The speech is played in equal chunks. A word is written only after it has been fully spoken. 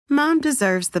Mom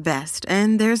deserves the best,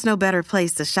 and there's no better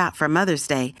place to shop for Mother's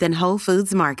Day than Whole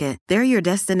Foods Market. They're your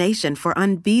destination for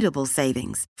unbeatable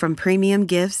savings, from premium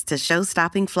gifts to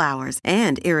show-stopping flowers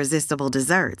and irresistible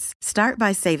desserts. Start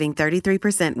by saving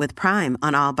 33% with Prime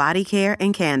on all body care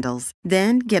and candles.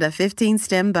 Then get a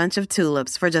 15-stem bunch of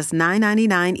tulips for just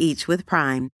 $9.99 each with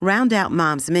Prime. Round out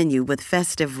Mom's menu with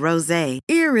festive rosé,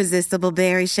 irresistible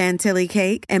berry chantilly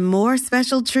cake, and more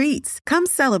special treats. Come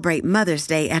celebrate Mother's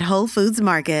Day at Whole Foods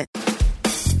Market.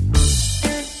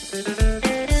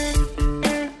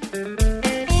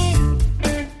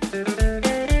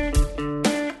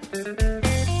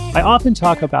 I often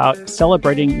talk about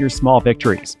celebrating your small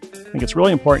victories. I think it's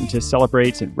really important to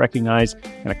celebrate and recognize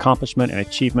an accomplishment and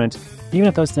achievement, even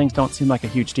if those things don't seem like a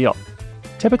huge deal.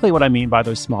 Typically, what I mean by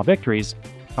those small victories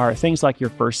are things like your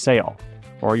first sale,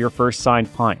 or your first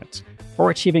signed client, or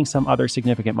achieving some other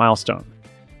significant milestone.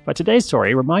 But today's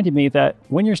story reminded me that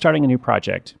when you're starting a new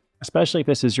project, especially if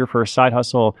this is your first side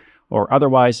hustle, or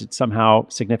otherwise it's somehow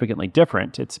significantly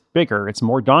different, it's bigger, it's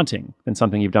more daunting than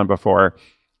something you've done before,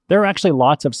 there are actually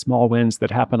lots of small wins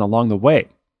that happen along the way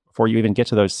before you even get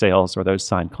to those sales or those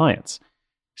signed clients.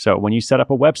 So when you set up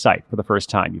a website for the first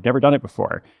time, you've never done it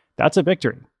before, that's a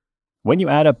victory. When you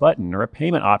add a button or a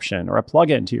payment option or a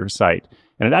plugin to your site,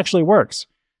 and it actually works,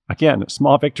 again,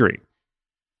 small victory.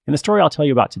 In the story I'll tell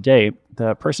you about today,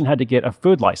 the person had to get a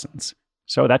food license.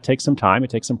 So that takes some time, it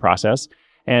takes some process.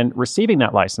 And receiving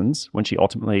that license, when she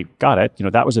ultimately got it,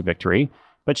 that was a victory.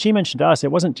 But she mentioned to us,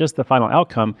 it wasn't just the final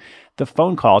outcome, the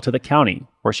phone call to the county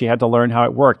where she had to learn how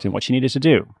it worked and what she needed to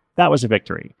do. That was a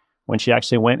victory. When she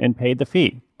actually went and paid the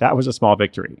fee, that was a small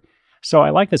victory. So I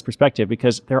like this perspective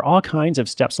because there are all kinds of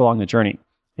steps along the journey,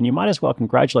 and you might as well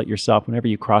congratulate yourself whenever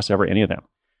you cross over any of them.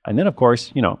 And then, of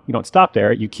course, you don't stop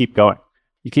there, you keep going.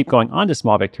 You keep going on to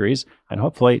small victories and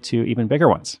hopefully to even bigger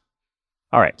ones.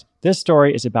 All right, this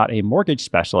story is about a mortgage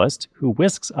specialist who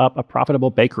whisks up a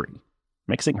profitable bakery,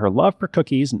 mixing her love for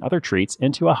cookies and other treats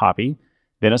into a hobby,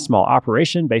 then a small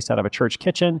operation based out of a church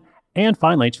kitchen, and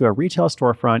finally to a retail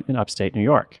storefront in upstate New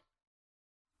York.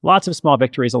 Lots of small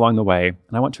victories along the way,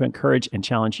 and I want to encourage and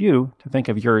challenge you to think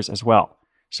of yours as well.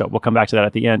 So we'll come back to that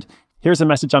at the end. Here's a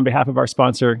message on behalf of our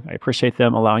sponsor. I appreciate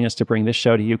them allowing us to bring this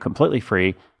show to you completely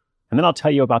free. And then I'll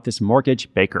tell you about this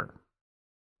mortgage baker.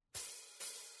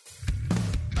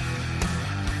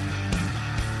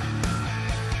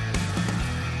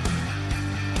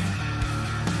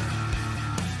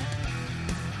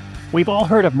 We've all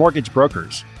heard of mortgage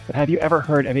brokers, but have you ever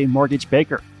heard of a mortgage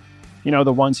baker?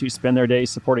 The ones who spend their days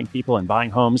supporting people and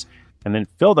buying homes, and then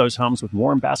fill those homes with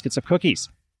warm baskets of cookies.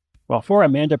 Well, for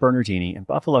Amanda Bernardini in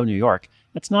Buffalo, New York,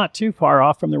 that's not too far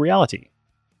off from the reality.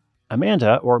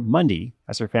 Amanda, or Mundy,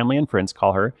 as her family and friends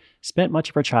call her, spent much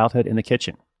of her childhood in the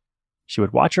kitchen. She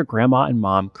would watch her grandma and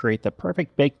mom create the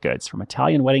perfect baked goods from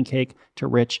Italian wedding cake to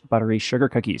rich, buttery sugar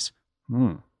cookies.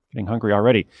 Getting hungry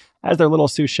already. As their little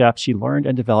sous chef, she learned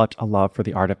and developed a love for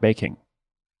the art of baking.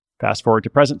 Fast forward to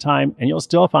present time, and you'll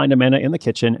still find Amanda in the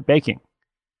kitchen baking.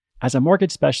 As a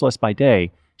mortgage specialist by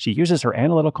day, she uses her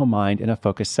analytical mind in a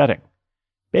focused setting.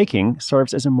 Baking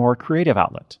serves as a more creative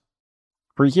outlet.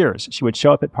 For years, she would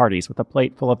show up at parties with a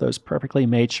plate full of those perfectly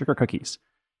made sugar cookies.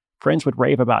 Friends would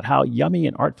rave about how yummy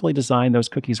and artfully designed those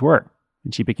cookies were,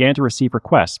 and she began to receive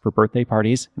requests for birthday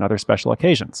parties and other special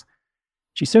occasions.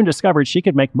 She soon discovered she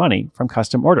could make money from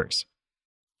custom orders.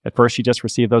 At first, she just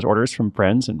received those orders from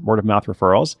friends and word-of-mouth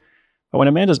referrals, but when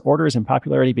Amanda's orders and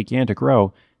popularity began to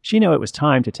grow, she knew it was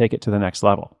time to take it to the next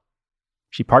level.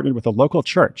 She partnered with a local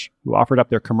church who offered up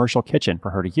their commercial kitchen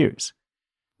for her to use.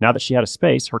 Now that she had a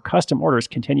space, her custom orders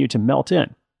continued to melt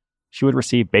in. She would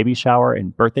receive baby shower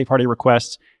and birthday party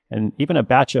requests, and even a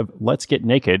batch of Let's Get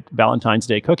Naked Valentine's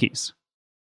Day cookies.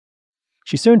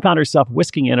 She soon found herself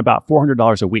whisking in about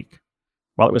 $400 a week.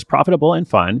 While it was profitable and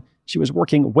fun, she was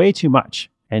working way too much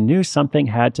and knew something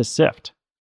had to shift.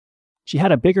 She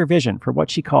had a bigger vision for what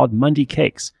she called Mundy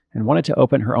Cakes and wanted to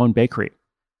open her own bakery.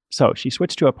 So she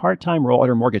switched to a part-time role at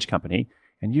her mortgage company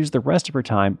and used the rest of her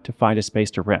time to find a space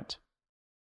to rent.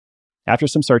 After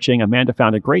some searching, Amanda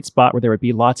found a great spot where there would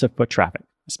be lots of foot traffic,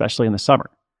 especially in the summer.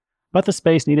 But the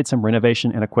space needed some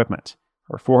renovation and equipment.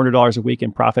 Her $400 a week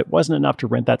in profit wasn't enough to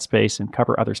rent that space and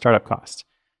cover other startup costs.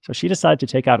 So she decided to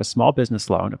take out a small business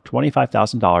loan of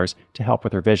 $25,000 to help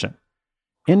with her vision.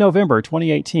 In November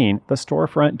 2018, the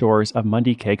storefront doors of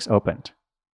Mundy Cakes opened.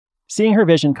 Seeing her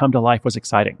vision come to life was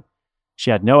exciting. She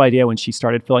had no idea when she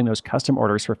started filling those custom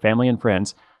orders for family and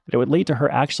friends that it would lead to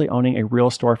her actually owning a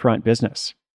real storefront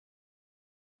business.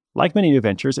 Like many new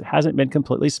ventures, it hasn't been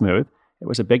completely smooth. It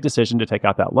was a big decision to take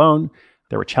out that loan.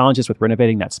 There were challenges with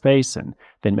renovating that space and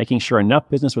then making sure enough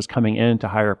business was coming in to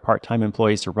hire part-time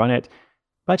employees to run it.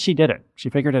 But she did it. She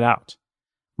figured it out.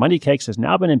 Monday Cakes has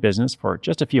now been in business for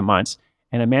just a few months,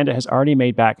 and Amanda has already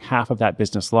made back half of that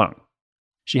business loan.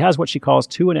 She has what she calls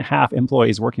 2.5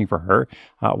 employees working for her.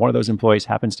 One of those employees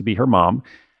happens to be her mom.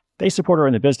 They support her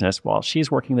in the business while she's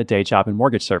working the day job in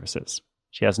mortgage services.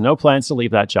 She has no plans to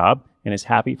leave that job and is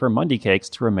happy for Monday Cakes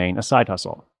to remain a side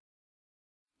hustle.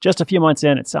 Just a few months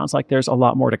in, it sounds like there's a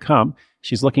lot more to come.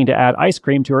 She's looking to add ice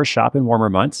cream to her shop in warmer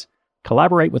months,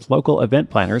 collaborate with local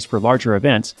event planners for larger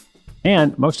events,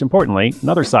 and, most importantly,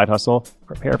 another side hustle,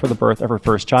 prepare for the birth of her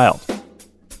first child.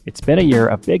 It's been a year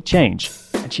of big change,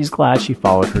 and she's glad she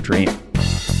followed her dream.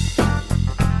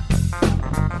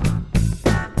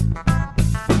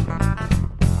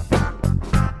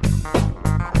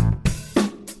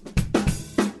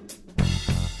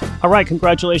 All right,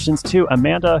 congratulations to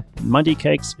Amanda. Monday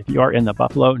Cakes, if you are in the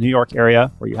Buffalo, New York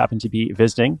area, or you happen to be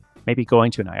visiting, maybe going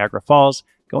to Niagara Falls,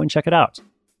 go and check it out.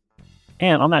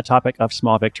 And on that topic of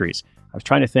small victories, I was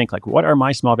trying to think, what are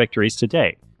my small victories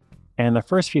today? And the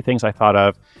first few things I thought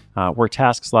of were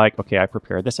tasks like, okay, I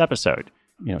prepared this episode.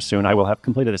 Soon I will have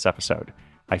completed this episode.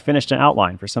 I finished an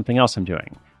outline for something else I'm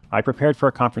doing. I prepared for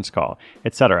a conference call,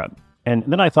 etc. And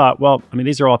then I thought,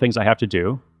 these are all things I have to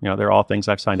do. They're all things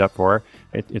I've signed up for.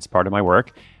 It's part of my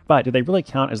work. But do they really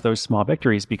count as those small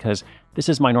victories? Because this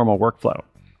is my normal workflow.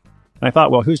 And I thought,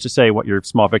 who's to say what your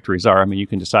small victories are? You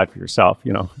can decide for yourself.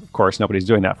 Of course, nobody's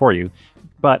doing that for you.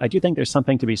 But I do think there's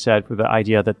something to be said for the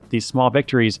idea that these small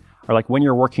victories are like when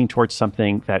you're working towards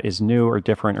something that is new or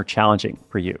different or challenging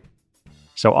for you.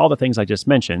 So all the things I just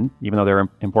mentioned, even though they're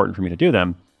important for me to do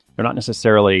them, they're not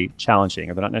necessarily challenging,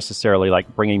 or they're not necessarily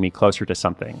bringing me closer to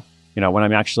something. When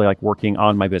I'm actually working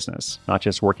on my business, not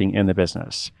just working in the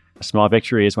business. A small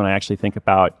victory is when I actually think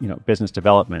about, business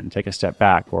development and take a step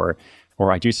back, or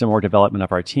I do some more development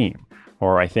of our team,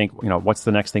 or I think, what's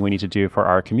the next thing we need to do for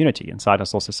our community and side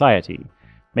hustle society.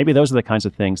 Maybe those are the kinds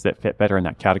of things that fit better in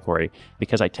that category,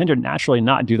 because I tend to naturally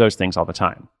not do those things all the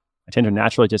time. I tend to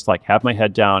naturally just have my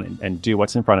head down and do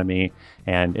what's in front of me.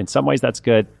 And in some ways that's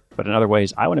good, but in other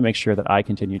ways, I want to make sure that I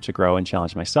continue to grow and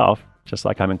challenge myself, just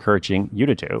like I'm encouraging you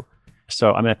to do.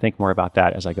 So I'm going to think more about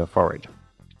that as I go forward.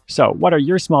 So what are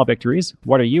your small victories?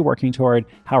 What are you working toward?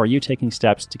 How are you taking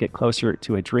steps to get closer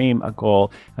to a dream, a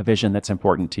goal, a vision that's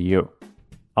important to you?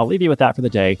 I'll leave you with that for the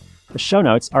day. The show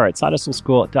notes are at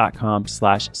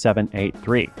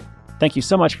sidehustleschool.com/783. Thank you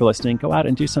so much for listening. Go out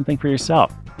and do something for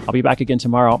yourself. I'll be back again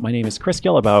tomorrow. My name is Chris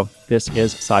Guillebeau. This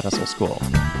is Side Hustle School.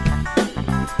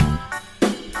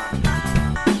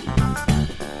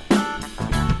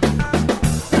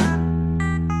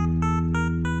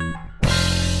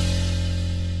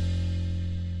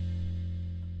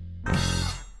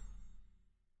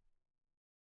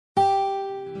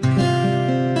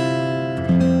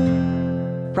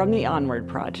 From the Onward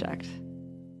Project.